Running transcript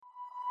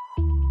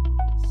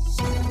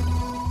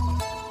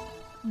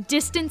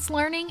Distance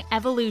Learning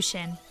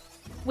Evolution.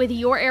 With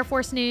your Air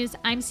Force News,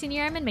 I'm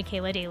Senior Airman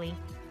Michaela Daly.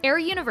 Air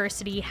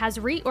University has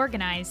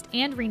reorganized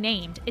and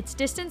renamed its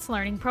distance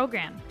learning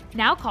program,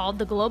 now called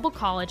the Global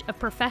College of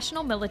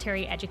Professional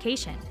Military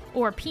Education,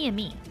 or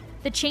PME.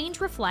 The change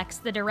reflects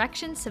the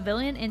direction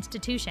civilian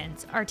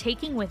institutions are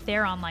taking with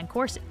their online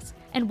courses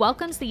and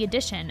welcomes the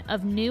addition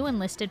of new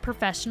enlisted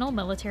professional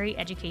military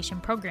education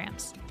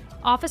programs.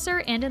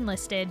 Officer and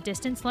enlisted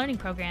distance learning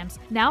programs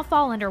now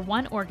fall under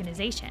one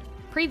organization.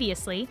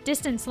 Previously,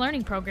 distance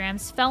learning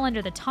programs fell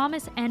under the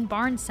Thomas N.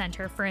 Barnes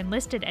Center for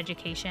Enlisted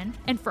Education,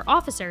 and for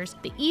officers,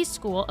 the East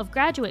School of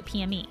Graduate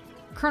PME.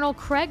 Colonel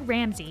Craig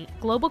Ramsey,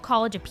 Global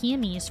College of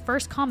PME's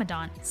first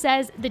commandant,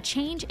 says the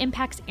change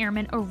impacts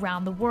airmen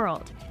around the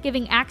world,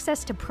 giving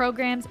access to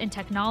programs and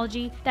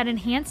technology that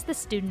enhance the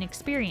student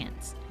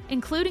experience,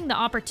 including the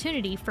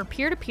opportunity for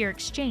peer-to-peer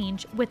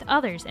exchange with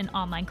others in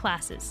online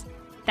classes.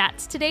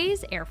 That's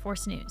today's Air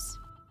Force News.